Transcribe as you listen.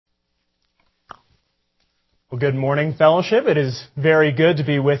Well, good morning, fellowship. It is very good to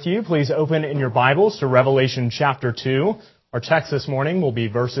be with you. Please open in your Bibles to Revelation chapter 2. Our text this morning will be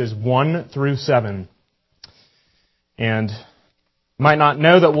verses 1 through 7. And you might not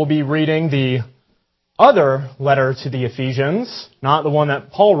know that we'll be reading the other letter to the Ephesians, not the one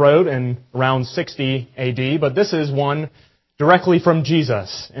that Paul wrote in around 60 AD, but this is one directly from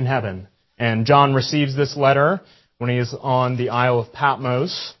Jesus in heaven. And John receives this letter when he is on the Isle of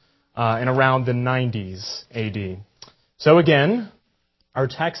Patmos in around the 90s AD. So again, our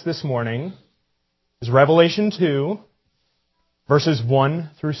text this morning is Revelation 2, verses 1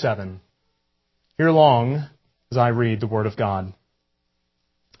 through 7. Hear along as I read the Word of God.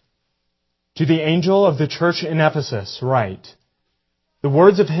 To the angel of the church in Ephesus write, the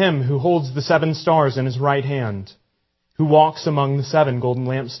words of him who holds the 7 stars in his right hand, who walks among the 7 golden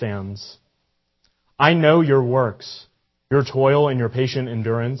lampstands. I know your works, your toil and your patient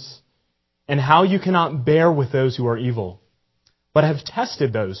endurance, and how you cannot bear with those who are evil, but have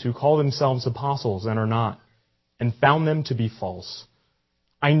tested those who call themselves apostles and are not, and found them to be false.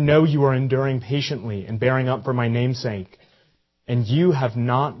 I know you are enduring patiently and bearing up for my name's sake, and you have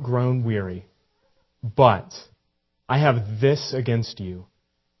not grown weary. But I have this against you,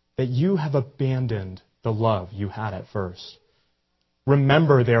 that you have abandoned the love you had at first.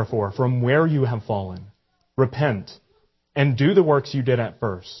 Remember, therefore, from where you have fallen, repent, and do the works you did at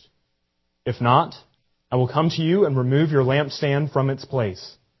first. If not, I will come to you and remove your lampstand from its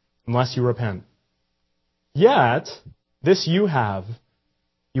place, unless you repent. Yet, this you have,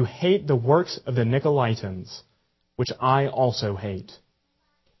 you hate the works of the Nicolaitans, which I also hate.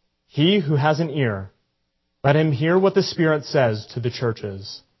 He who has an ear, let him hear what the Spirit says to the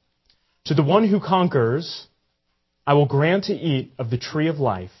churches. To the one who conquers, I will grant to eat of the tree of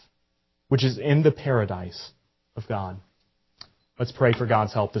life, which is in the paradise of God. Let's pray for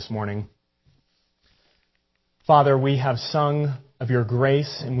God's help this morning. Father, we have sung of your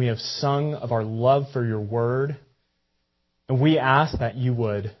grace and we have sung of our love for your word. And we ask that you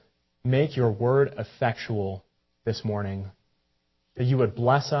would make your word effectual this morning, that you would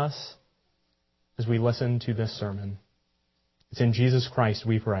bless us as we listen to this sermon. It's in Jesus Christ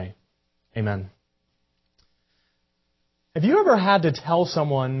we pray. Amen. Have you ever had to tell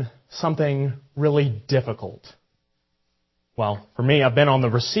someone something really difficult? Well, for me, I've been on the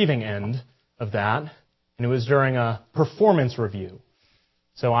receiving end of that, and it was during a performance review.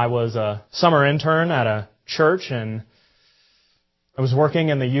 So I was a summer intern at a church, and I was working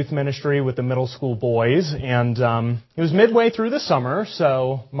in the youth ministry with the middle school boys, and it was midway through the summer,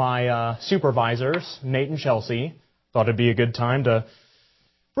 so my supervisors, Nate and Chelsea, thought it'd be a good time to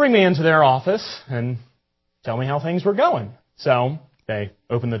bring me into their office and tell me how things were going. So they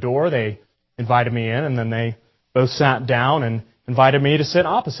opened the door, they invited me in, and then they both sat down and invited me to sit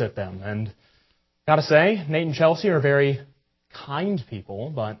opposite them. And gotta say, Nate and Chelsea are very kind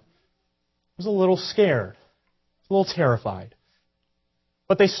people, but I was a little scared, a little terrified.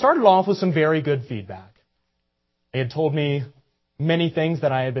 But they started off with some very good feedback. They had told me many things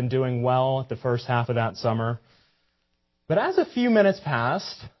that I had been doing well at the first half of that summer. But as a few minutes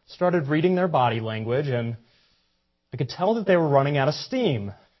passed, started reading their body language, and I could tell that they were running out of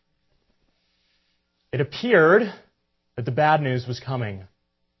steam. It appeared that the bad news was coming.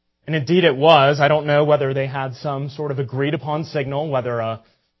 And indeed it was. I don't know whether they had some sort of agreed upon signal, whether a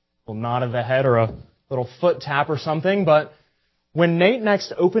little nod of the head or a little foot tap or something, but when Nate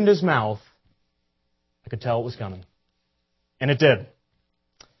next opened his mouth, I could tell it was coming. And it did.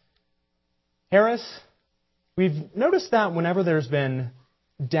 Harris, we've noticed that whenever there's been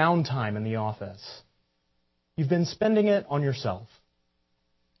downtime in the office, you've been spending it on yourself.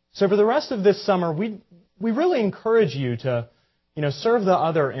 So for the rest of this summer, we really encourage you to, serve the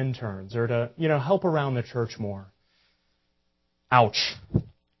other interns or to, help around the church more. Ouch.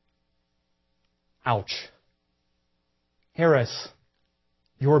 Ouch. Harris,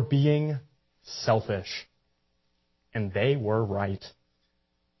 you're being selfish. And they were right.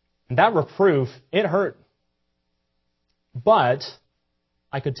 And that reproof, it hurt. But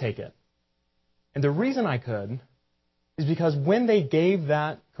I could take it. And the reason I could is because when they gave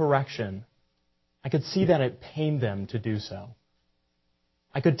that correction, I could see that it pained them to do so.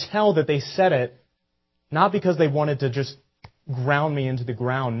 I could tell that they said it not because they wanted to just ground me into the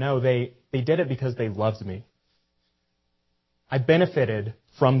ground. No, they did it because they loved me. I benefited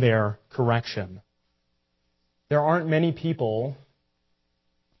from their correction. There aren't many people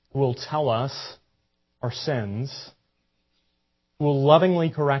who will tell us our sins, who will lovingly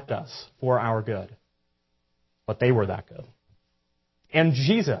correct us for our good. But they were that good. And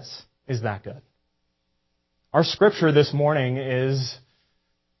Jesus is that good. Our scripture this morning is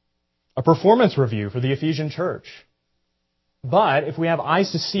a performance review for the Ephesian church. But if we have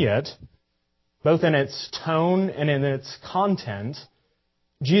eyes to see it, both in its tone and in its content,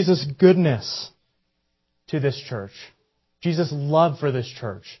 Jesus' goodness to this church, Jesus' love for this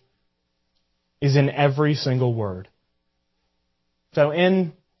church, is in every single word. So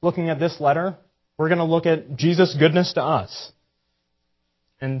in looking at this letter, we're going to look at Jesus' goodness to us.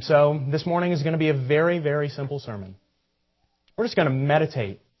 And so this morning is going to be a very, very simple sermon. We're just going to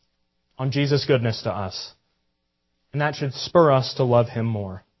meditate on Jesus' goodness to us. And that should spur us to love Him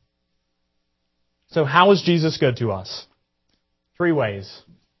more. So how is Jesus good to us? 3 ways.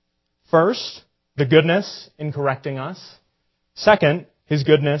 First, the goodness in correcting us. Second, His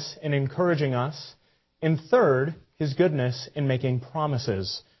goodness in encouraging us. And third, His goodness in making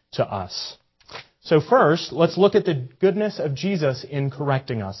promises to us. So first, let's look at the goodness of Jesus in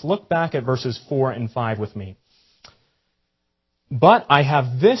correcting us. Look back at verses 4 and 5 with me. But I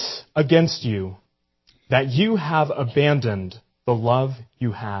have this against you, that you have abandoned the love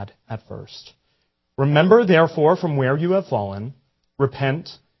you had at first. Remember, therefore, from where you have fallen, repent,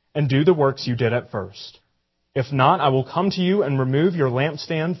 and do the works you did at first. If not, I will come to you and remove your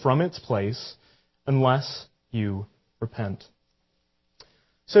lampstand from its place, unless you repent.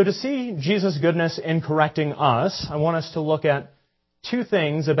 So to see Jesus' goodness in correcting us, I want us to look at 2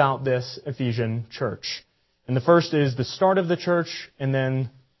 things about this Ephesian church. And the first is the start of the church, and then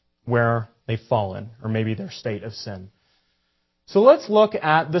where they've fallen, or maybe their state of sin. So let's look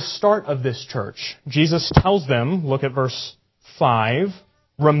at the start of this church. Jesus tells them, look at verse 5,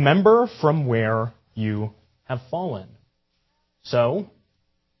 remember from where you have fallen. So,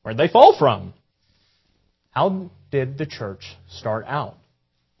 where'd they fall from? How did the church start out?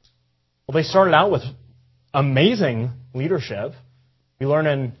 Well, they started out with amazing leadership. We learn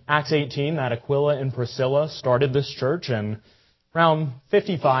in Acts 18 that Aquila and Priscilla started this church in around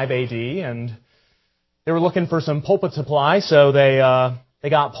 55 AD, and they were looking for some pulpit supply, so they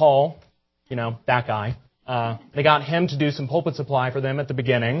got Paul, that guy. They got him to do some pulpit supply for them at the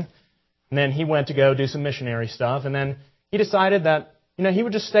beginning, and then he went to go do some missionary stuff, and then he decided that, he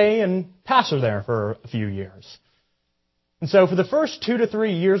would just stay and pastor there for a few years. And so for the first 2 to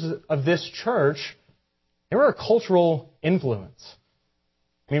 3 years of this church, they were a cultural influence.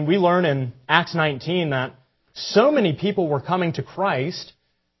 We learn in Acts 19 that so many people were coming to Christ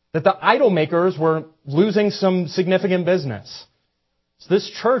that the idol makers were losing some significant business. So this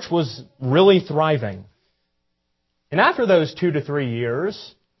church was really thriving. And after those 2 to 3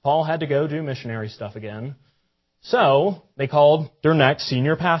 years, Paul had to go do missionary stuff again. So they called their next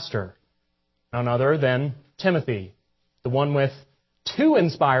senior pastor, none other than Timothy, the one with 2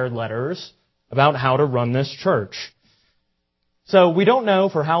 inspired letters about how to run this church. So we don't know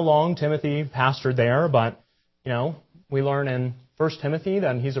for how long Timothy pastored there, but, we learn in 1 Timothy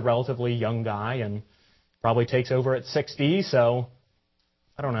that he's a relatively young guy and probably takes over at 60, so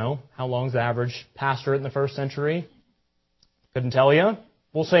I don't know. How long's the average pastorate in the first century? Couldn't tell you.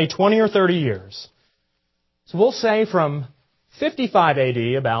 We'll say 20 or 30 years. So we'll say from 55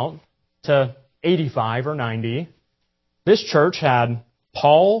 AD about to 85 or 90, this church had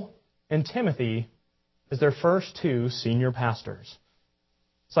Paul and Timothy as their first 2 senior pastors.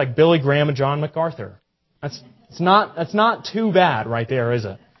 It's like Billy Graham and John MacArthur. That's not too bad right there, is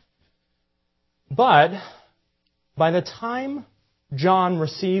it? But by the time John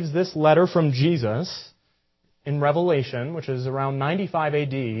receives this letter from Jesus in Revelation, which is around 95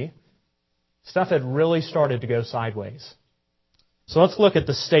 AD, stuff had really started to go sideways. So let's look at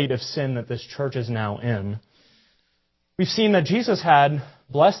the state of sin that this church is now in. We've seen that Jesus had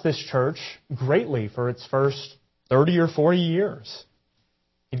blessed this church greatly for its first 30 or 40 years.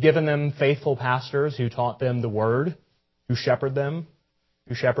 He'd given them faithful pastors who taught them the Word, who shepherded them.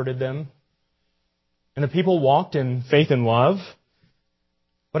 And the people walked in faith and love.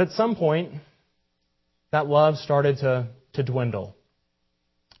 But at some point, that love started to dwindle.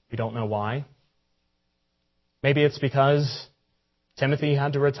 We don't know why. Maybe it's because Timothy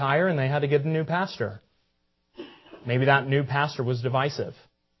had to retire and they had to get a new pastor. Maybe that new pastor was divisive.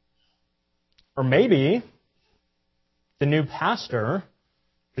 Or maybe the new pastor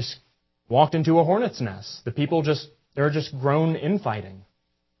just walked into a hornet's nest. The people they were just grown infighting.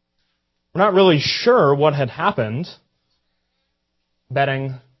 We're not really sure what had happened.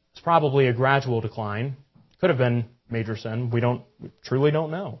 Betting it's probably a gradual decline. Could have been major sin. We truly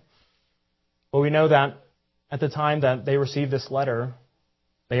don't know. But we know that at the time that they received this letter,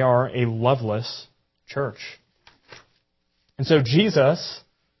 they are a loveless church. And so Jesus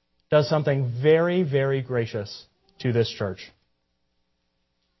does something very, very gracious to this church.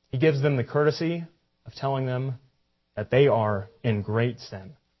 He gives them the courtesy of telling them that they are in great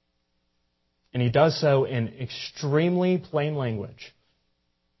sin. And he does so in extremely plain language.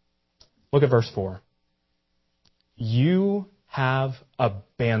 Look at verse 4. You have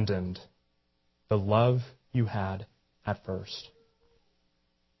abandoned the love you had at first.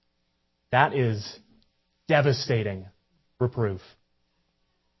 That is devastating reproof.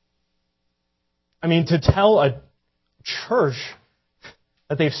 I mean, to tell a church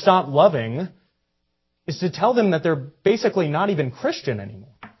that they've stopped loving is to tell them that they're basically not even Christian anymore.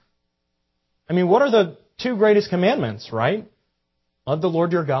 I mean, what are the two greatest commandments, right? Love the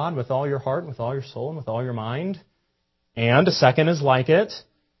Lord your God with all your heart, with all your soul, and with all your mind. And a second is like it.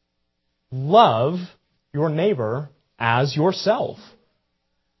 Love your neighbor as yourself.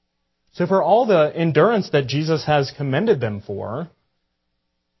 So for all the endurance that Jesus has commended them for,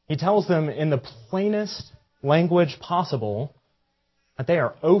 he tells them in the plainest language possible that they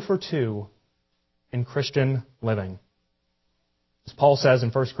are 0 for 2 in Christian living. As Paul says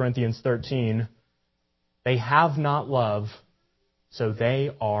in 1 Corinthians 13, they have not love, so they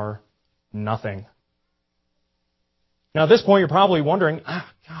are nothing. Now at this point you're probably wondering,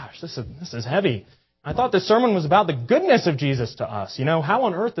 gosh, this is heavy. I thought this sermon was about the goodness of Jesus to us. How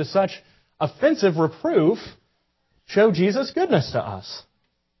on earth does such offensive reproof show Jesus' goodness to us?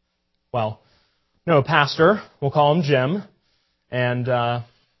 Well, a pastor, we'll call him Jim, and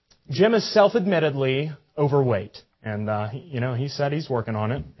Jim is self-admittedly overweight. And, he said he's working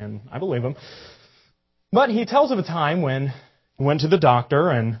on it, and I believe him. But he tells of a time when he went to the doctor,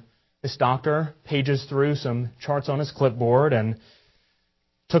 and this doctor pages through some charts on his clipboard and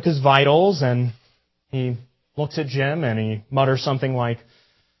took his vitals, and he looks at Jim, and he mutters something like,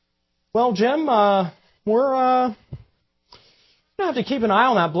 well, Jim, we're going to have to keep an eye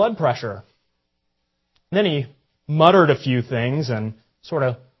on that blood pressure. And then he muttered a few things and sort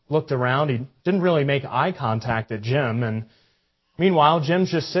of looked around. He didn't really make eye contact at Jim. And meanwhile,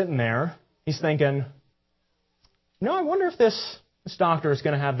 Jim's just sitting there. He's thinking, I wonder if this doctor is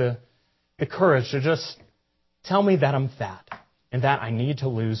going to have the courage to just tell me that I'm fat and that I need to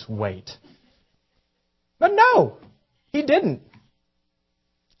lose weight. But no, he didn't.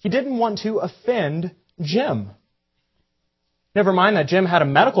 He didn't want to offend Jim. Never mind that Jim had a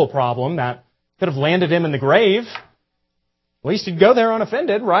medical problem that could have landed him in the grave. At least he'd go there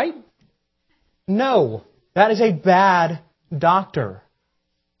unoffended, right? No, that is a bad doctor.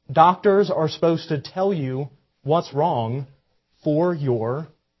 Doctors are supposed to tell you what's wrong for your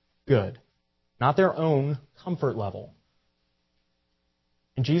good, not their own comfort level.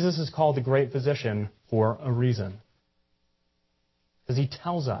 And Jesus is called the great physician for a reason. Because he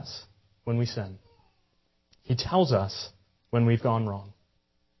tells us when we sin. He tells us when we've gone wrong.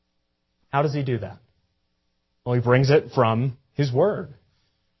 How does he do that? Well, he brings it from his word.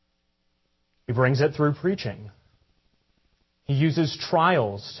 He brings it through preaching. He uses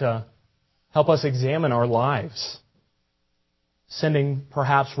trials to help us examine our lives, sending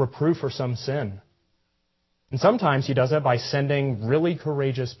perhaps reproof for some sin. And sometimes he does it by sending really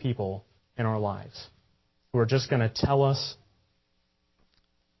courageous people in our lives who are just going to tell us,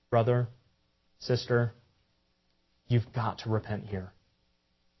 brother, sister, you've got to repent here.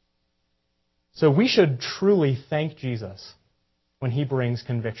 So we should truly thank Jesus when he brings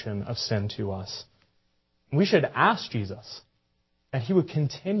conviction of sin to us. We should ask Jesus that he would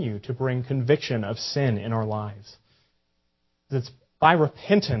continue to bring conviction of sin in our lives. It's by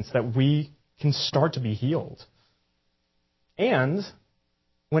repentance that we can start to be healed. And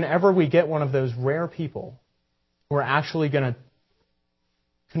whenever we get one of those rare people who are actually going to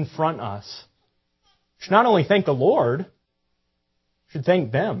confront us, we should not only thank the Lord, we should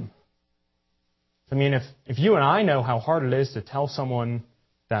thank them. I mean, if you and I know how hard it is to tell someone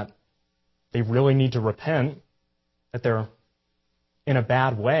that they really need to repent, that they're in a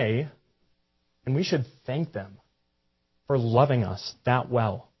bad way, then we should thank them for loving us that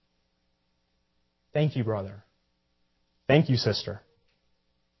well. Thank you, brother. Thank you, sister.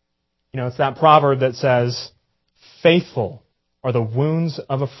 It's that proverb that says, faithful are the wounds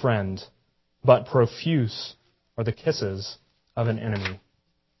of a friend, but profuse are the kisses of an enemy.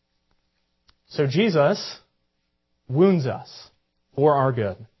 So Jesus wounds us for our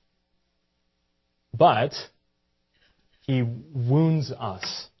good. But he wounds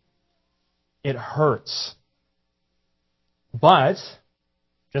us. It hurts. But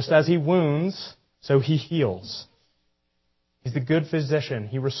just as he wounds, so he heals. He's the good physician.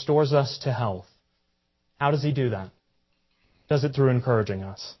 He restores us to health. How does he do that? Does it through encouraging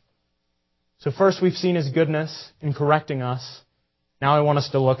us. So first we've seen his goodness in correcting us. Now I want us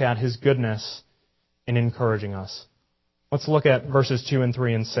to look at his goodness in encouraging us. Let's look at verses 2 and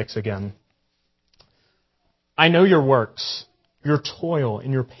 3 and 6 again. I know your works, your toil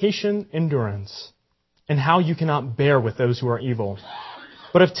and your patient endurance, and how you cannot bear with those who are evil,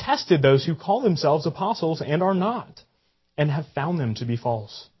 but have tested those who call themselves apostles and are not, and have found them to be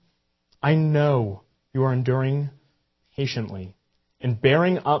false. I know you are enduring patiently and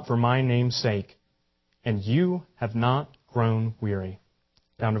bearing up for my name's sake, and you have not grown weary.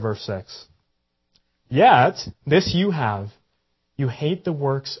 Down to verse 6. Yet, this you have. You hate the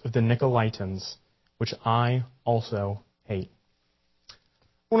works of the Nicolaitans, which I also hate.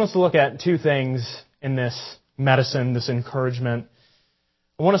 I want us to look at two things in this medicine, this encouragement.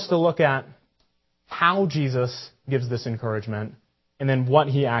 I want us to look at how Jesus gives this encouragement, and then what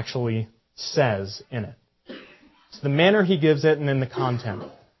he actually says in it. It's the manner he gives it, and then the content.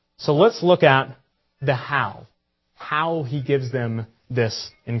 So let's look at the how he gives them this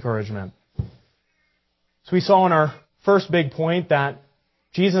encouragement. So we saw in our first big point that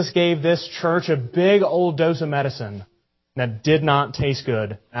Jesus gave this church a big old dose of medicine that did not taste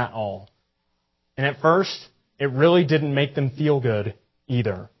good at all. And at first, it really didn't make them feel good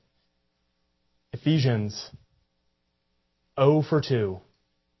either. Ephesians 0 for 2.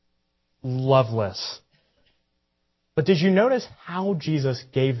 Loveless. But did you notice how Jesus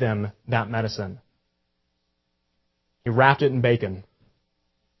gave them that medicine? He wrapped it in bacon.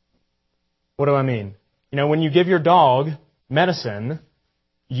 What do I mean? You know, when you give your dog medicine,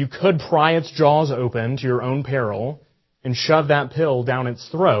 you could pry its jaws open to your own peril and shove that pill down its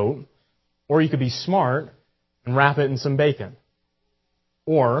throat, or you could be smart and wrap it in some bacon.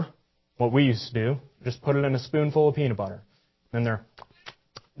 Or, what we used to do, just put it in a spoonful of peanut butter. And they're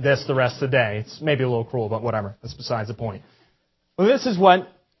this the rest of the day. It's maybe a little cruel, but whatever. That's besides the point. Well, this is what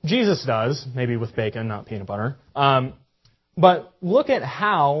Jesus does, maybe with bacon, not peanut butter. But look at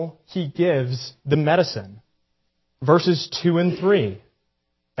how he gives the medicine. Verses 2 and 3.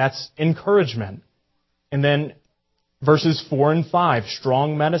 That's encouragement. And then verses 4 and 5,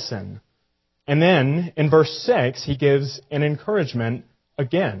 strong medicine. And then in verse 6, he gives an encouragement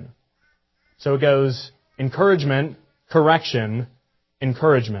again. So it goes encouragement, correction,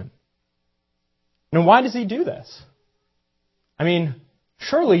 encouragement. Now, why does he do this? I mean,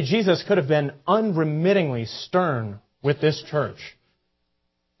 surely Jesus could have been unremittingly stern with this church,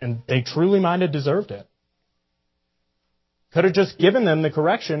 and they truly might have deserved it. Could have just given them the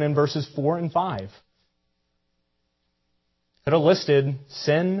correction in verses 4 and 5. Could have listed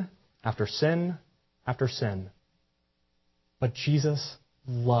sin after sin after sin. But Jesus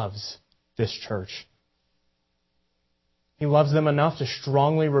loves this church. He loves them enough to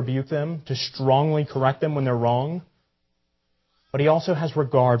strongly rebuke them, to strongly correct them when they're wrong. But he also has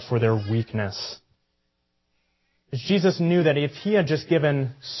regard for their weakness. Because Jesus knew that if he had just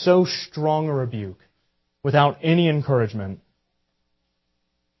given so strong a rebuke without any encouragement,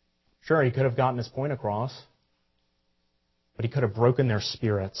 sure, he could have gotten his point across, but he could have broken their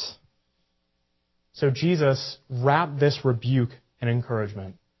spirits. So Jesus wrapped this rebuke in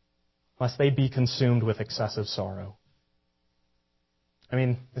encouragement, lest they be consumed with excessive sorrow. I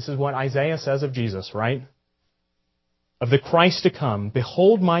mean, this is what Isaiah says of Jesus, right? Of the Christ to come,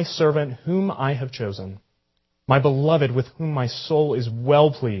 behold my servant whom I have chosen, my beloved with whom my soul is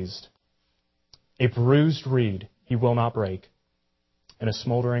well pleased. A bruised reed he will not break, and a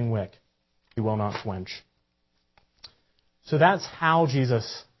smoldering wick he will not quench. So that's how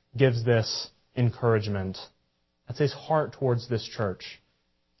Jesus gives this encouragement. That's his heart towards this church.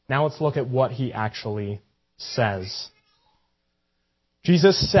 Now let's look at what he actually says.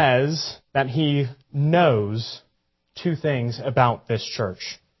 Jesus says that he knows two things about this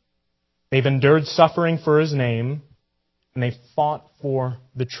church. They've endured suffering for his name, and they fought for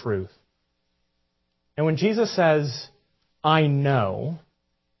the truth. And when Jesus says, I know,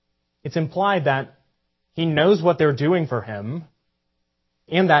 it's implied that he knows what they're doing for him,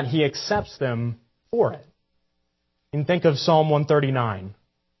 and that he accepts them for it. And think of Psalm 139,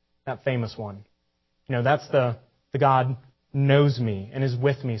 that famous one. You know, that's the God knows me and is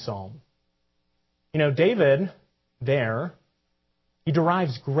with me psalm. You know, David there, he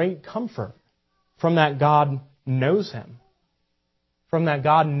derives great comfort from that God knows him, from that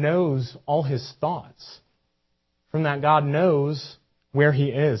God knows all his thoughts, from that God knows where he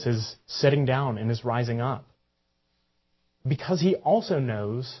is, his sitting down and his rising up. Because he also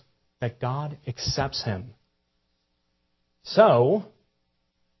knows that God accepts him. So,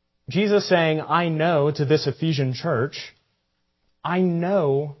 Jesus saying, I know to this Ephesian church, I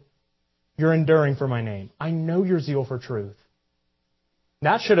know you're enduring for my name. I know your zeal for truth.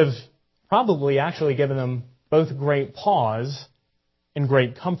 That should have probably actually given them both great pause and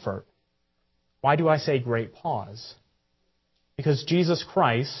great comfort. Why do I say great pause? Because Jesus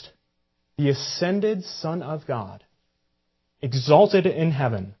Christ, the ascended Son of God, exalted in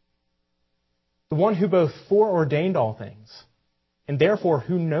heaven, the one who both foreordained all things, and therefore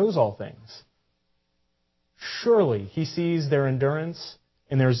who knows all things. Surely he sees their endurance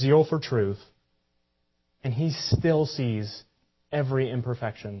and their zeal for truth, and he still sees every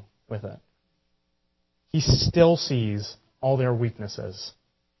imperfection with it. He still sees all their weaknesses.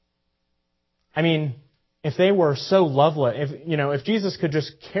 I mean, if they were so loveless, if Jesus could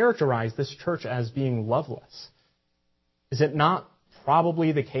just characterize this church as being loveless, is it not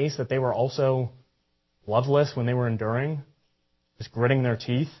probably the case that they were also loveless when they were enduring, just gritting their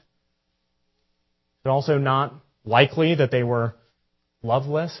teeth? Is it also not likely that they were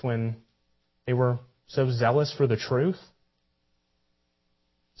loveless when they were so zealous for the truth?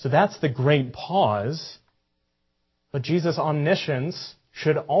 So that's the great pause. But Jesus' omniscience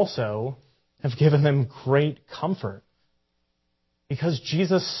should also have given them great comfort, because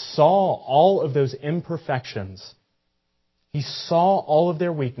Jesus saw all of those imperfections. He saw all of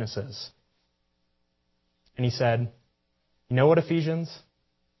their weaknesses. And he said, you know what, Ephesians?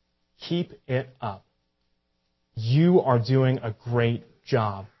 Keep it up. You are doing a great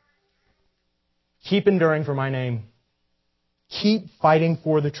job. Keep enduring for my name. Keep fighting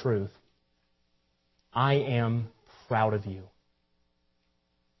for the truth. I am proud of you.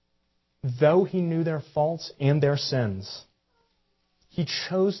 Though he knew their faults and their sins, he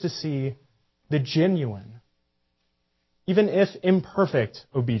chose to see the genuine, even if imperfect,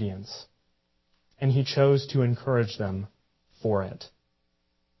 obedience, and he chose to encourage them for it.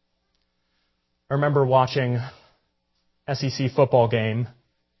 I remember watching SEC football game.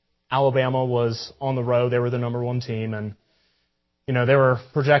 Alabama was on the road. They were the number one team, and they were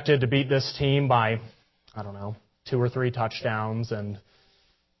projected to beat this team by, 2 or 3 touchdowns, and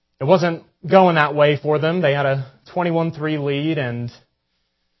it wasn't going that way for them. They had a 21-3 lead, and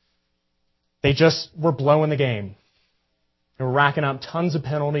they just were blowing the game. They were racking up tons of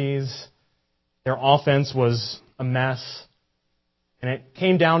penalties. Their offense was a mess. And it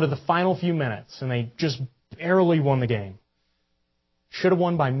came down to the final few minutes, and they just barely won the game. Should have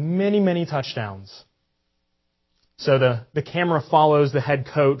won by many, many touchdowns. So the camera follows the head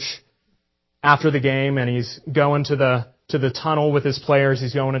coach after the game, and he's going to the tunnel with his players.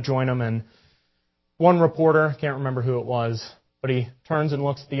 He's going to join them, and one reporter, can't remember who it was, but he turns and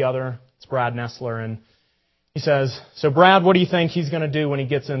looks at the other. It's Brad Nessler, and he says, so Brad, what do you think he's going to do when he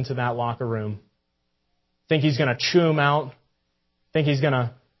gets into that locker room? Think he's going to chew him out? Think he's going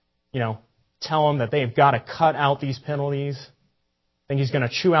to, tell them that they've got to cut out these penalties? Think he's going to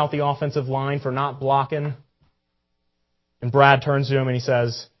chew out the offensive line for not blocking? And Brad turns to him and he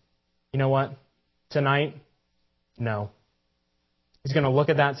says, you know what? Tonight, no. He's going to look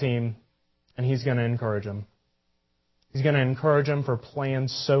at that team and he's going to encourage them. He's going to encourage them for playing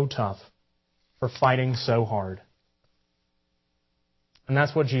so tough, for fighting so hard. And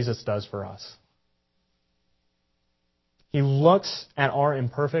that's what Jesus does for us. He looks at our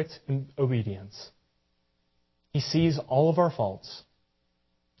imperfect obedience. He sees all of our faults,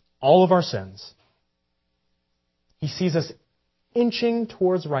 all of our sins. He sees us inching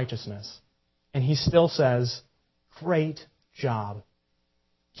towards righteousness, and he still says, great job.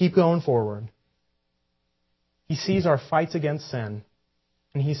 Keep going forward. He sees our fights against sin,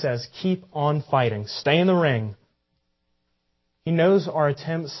 and he says, keep on fighting. Stay in the ring. He knows our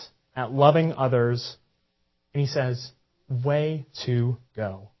attempts at loving others, and he says, way to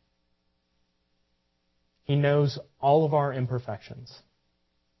go. He knows all of our imperfections,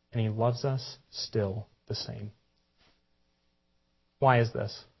 and he loves us still the same. Why is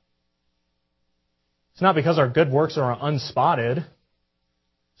this? It's not because our good works are unspotted.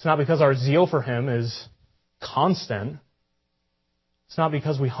 It's not because our zeal for him is constant. It's not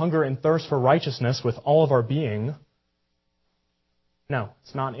because we hunger and thirst for righteousness with all of our being. No,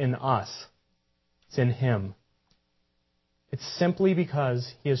 it's not in us. It's in him. It's simply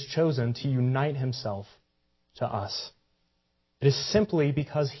because he has chosen to unite himself to us. It is simply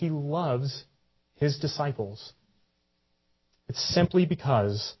because he loves his disciples. It's simply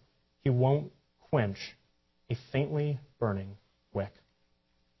because he won't quench a faintly burning wick.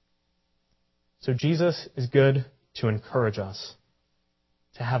 So Jesus is good to encourage us,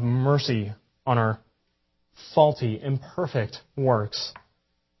 to have mercy on our faulty, imperfect works.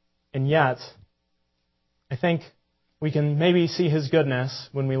 And yet, I think we can maybe see his goodness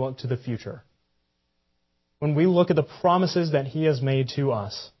when we look to the future. When we look at the promises that he has made to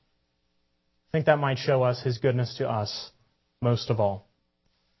us, I think that might show us his goodness to us most of all.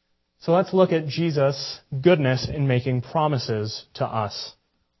 So let's look at Jesus' goodness in making promises to us.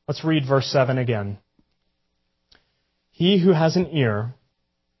 Let's read verse 7 again. He who has an ear,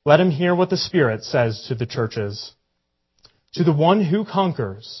 let him hear what the Spirit says to the churches. To the one who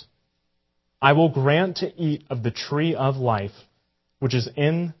conquers, I will grant to eat of the tree of life, which is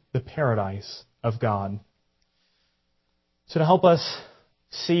in the paradise of God. So to help us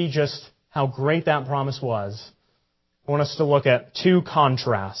see just how great that promise was, I want us to look at two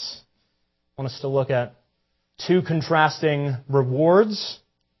contrasts. I want us to look at two contrasting rewards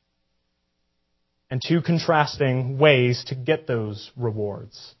and two contrasting ways to get those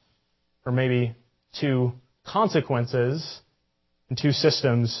rewards. Or maybe two consequences and two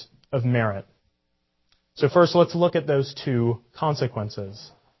systems of merit. So first, let's look at those two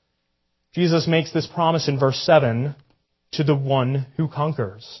consequences. Jesus makes this promise in verse 7 to the one who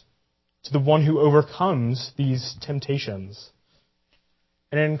conquers, to the one who overcomes these temptations.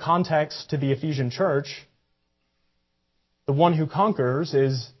 And in context to the Ephesian church, the one who conquers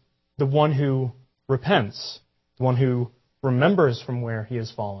is the one who repents, the one who remembers from where he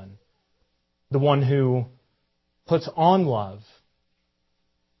has fallen, the one who puts on love.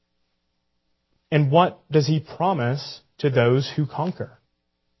 And what does he promise to those who conquer?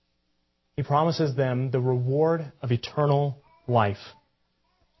 He promises them the reward of eternal life.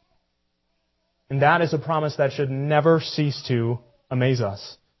 And that is a promise that should never cease to amaze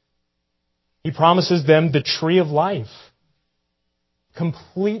us. He promises them the tree of life,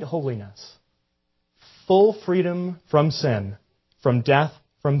 complete holiness, full freedom from sin, from death,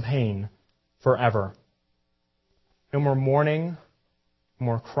 from pain, forever. No more mourning, no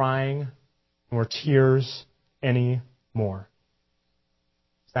more crying, no more tears anymore.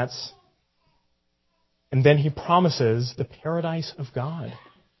 And then he promises the paradise of God.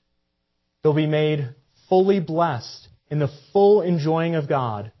 They'll be made fully blessed in the full enjoying of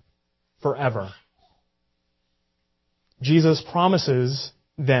God forever. Jesus promises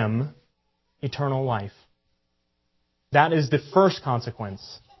them eternal life. That is the first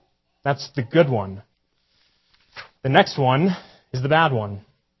consequence. That's the good one. The next one is the bad one.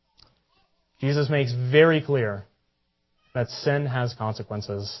 Jesus makes very clear that sin has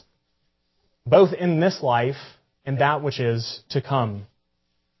consequences, both in this life and that which is to come.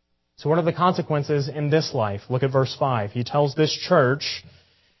 So what are the consequences in this life? Look at verse 5. He tells this church,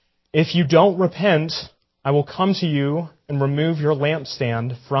 if you don't repent, I will come to you and remove your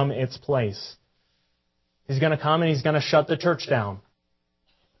lampstand from its place. He's going to come and he's going to shut the church down.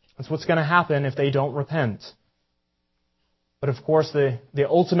 That's what's going to happen if they don't repent. But of course, the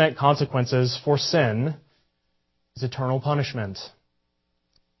ultimate consequences for sin is eternal punishment.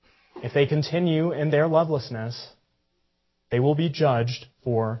 If they continue in their lovelessness, they will be judged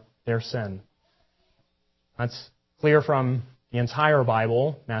for their sin. That's clear from the entire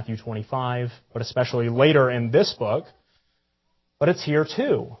Bible, Matthew 25, but especially later in this book. But it's here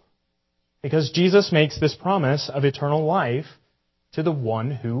too, because Jesus makes this promise of eternal life to the one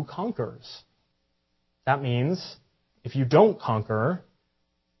who conquers. That means if you don't conquer,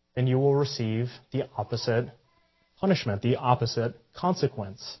 then you will receive the opposite punishment, the opposite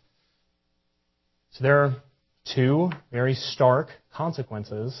consequence. So there are two very stark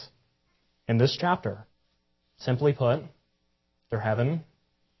consequences in this chapter. Simply put, they're heaven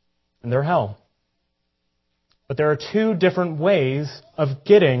and they're hell. But there are two different ways of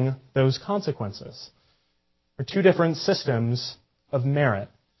getting those consequences. There are two different systems of merit.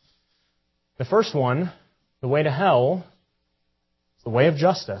 The first one, the way to hell, is the way of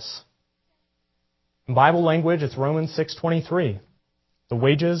justice. In Bible language, it's Romans 6:23. The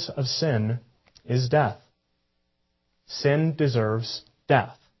wages of sin is death. Sin deserves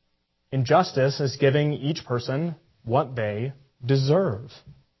death. Injustice is giving each person what they deserve.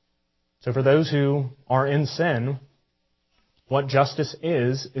 So for those who are in sin, what justice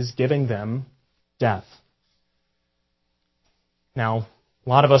is giving them death. Now, a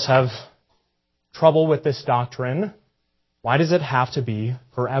lot of us have trouble with this doctrine. Why does it have to be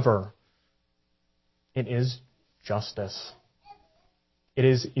forever? It is justice. It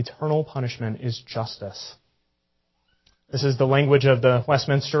is eternal punishment is justice. This is the language of the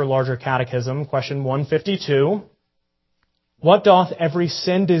Westminster Larger Catechism, question 152. What doth every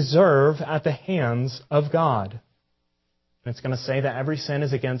sin deserve at the hands of God? And it's going to say that every sin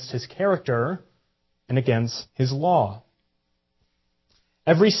is against His character and against His law.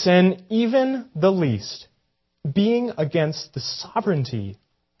 Every sin, even the least, being against the sovereignty,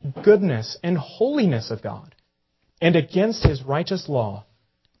 goodness, and holiness of God, and against His righteous law,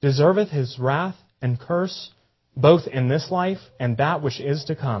 deserveth His wrath and curse, both in this life and that which is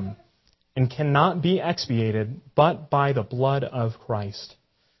to come, and cannot be expiated but by the blood of Christ.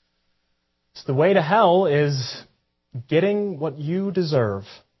 So the way to hell is getting what you deserve.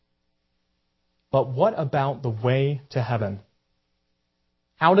 But what about the way to heaven?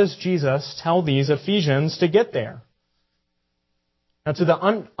 How does Jesus tell these Ephesians to get there? Now, to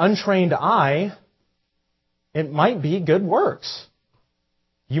the untrained eye, it might be good works.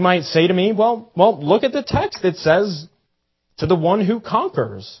 You might say to me, well, look at the text. It says, to the one who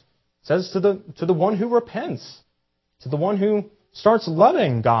conquers. It says to the one who repents. To the one who starts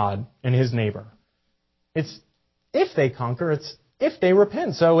loving God and his neighbor. It's if they conquer, it's if they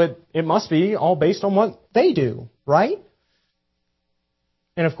repent. So it must be all based on what they do, right?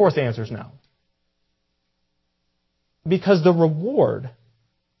 And of course the answer is no. Because the reward,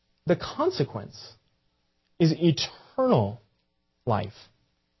 the consequence, is eternal life.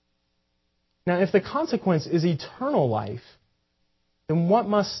 Now, if the consequence is eternal life, then what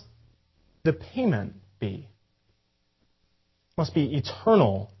must the payment be? It must be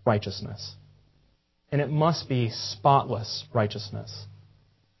eternal righteousness. And it must be spotless righteousness.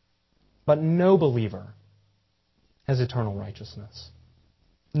 But no believer has eternal righteousness.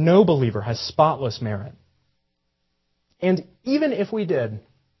 No believer has spotless merit. And even if we did,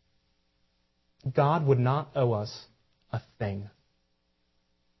 God would not owe us a thing.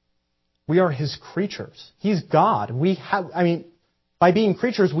 We are his creatures. He's God. By being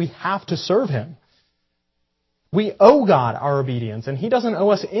creatures, we have to serve him. We owe God our obedience, and he doesn't owe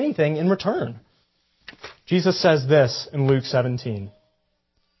us anything in return. Jesus says this in Luke 17.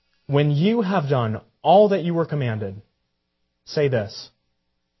 When you have done all that you were commanded, say this: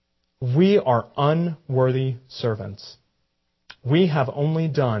 we are unworthy servants. We have only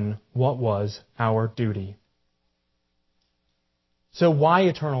done what was our duty. So why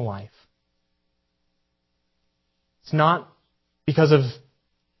eternal life? It's not because of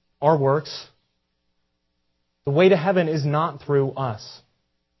our works. The way to heaven is not through us.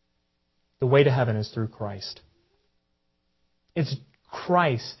 The way to heaven is through Christ. It's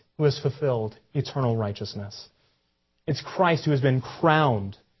Christ who has fulfilled eternal righteousness. It's Christ who has been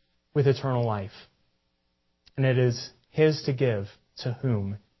crowned with eternal life. And it is his to give to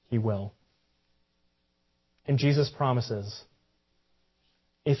whom he will. And Jesus promises,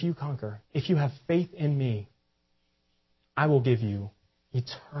 if you conquer, if you have faith in me, I will give you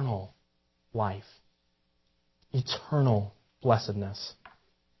eternal life, eternal blessedness.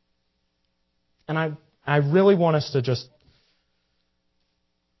 And I really want us to just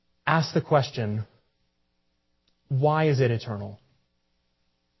ask the question, why is it eternal?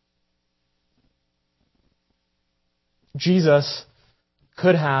 Jesus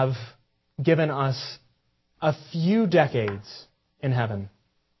could have given us a few decades in heaven.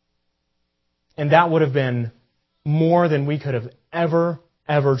 And that would have been more than we could have ever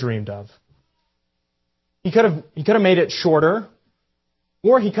dreamed of. He could have made it shorter,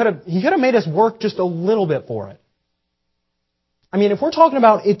 or he could have made us work just a little bit for it. I mean, if we're talking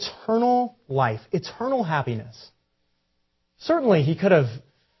about eternal life, eternal happiness, certainly he could have,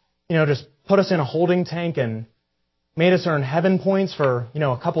 just put us in a holding tank and made us earn heaven points for,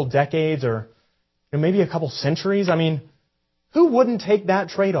 a couple decades or maybe a couple centuries. I mean, who wouldn't take that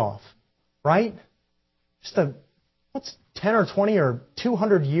trade-off, right? Just what's 10 or 20 or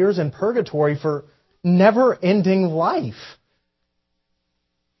 200 years in purgatory for never-ending life?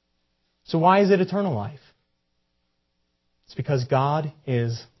 So why is it eternal life? It's because God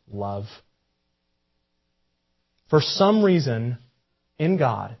is love. For some reason, in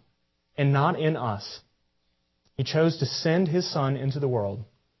God and not in us, he chose to send his Son into the world.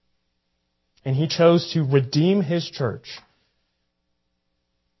 And he chose to redeem his church,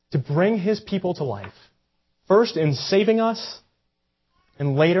 to bring his people to life. First in saving us,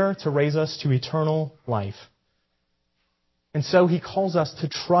 and later to raise us to eternal life. And so he calls us to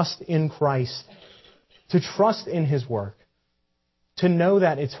trust in Christ, to trust in his work, to know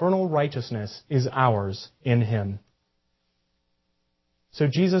that eternal righteousness is ours in him. So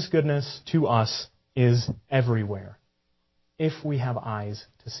Jesus' goodness to us is everywhere, if we have eyes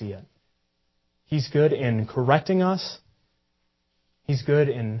to see it. He's good in correcting us. He's good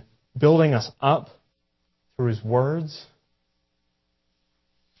in building us up through his words.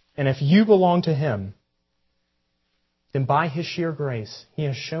 And if you belong to him, then by his sheer grace, he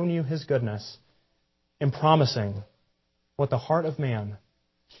has shown you his goodness in promising what the heart of man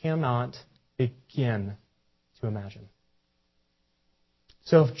cannot begin to imagine.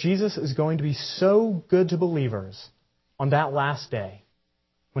 So if Jesus is going to be so good to believers on that last day,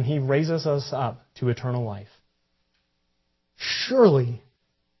 when he raises us up to eternal life, surely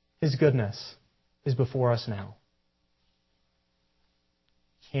his goodness is before us now.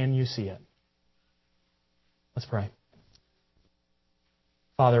 Can you see it? Let's pray.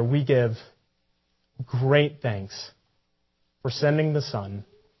 Father, we give great thanks for sending the Son.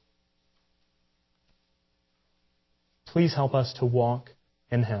 Please help us to walk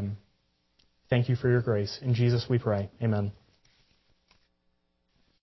in him. Thank you for your grace. In Jesus we pray. Amen.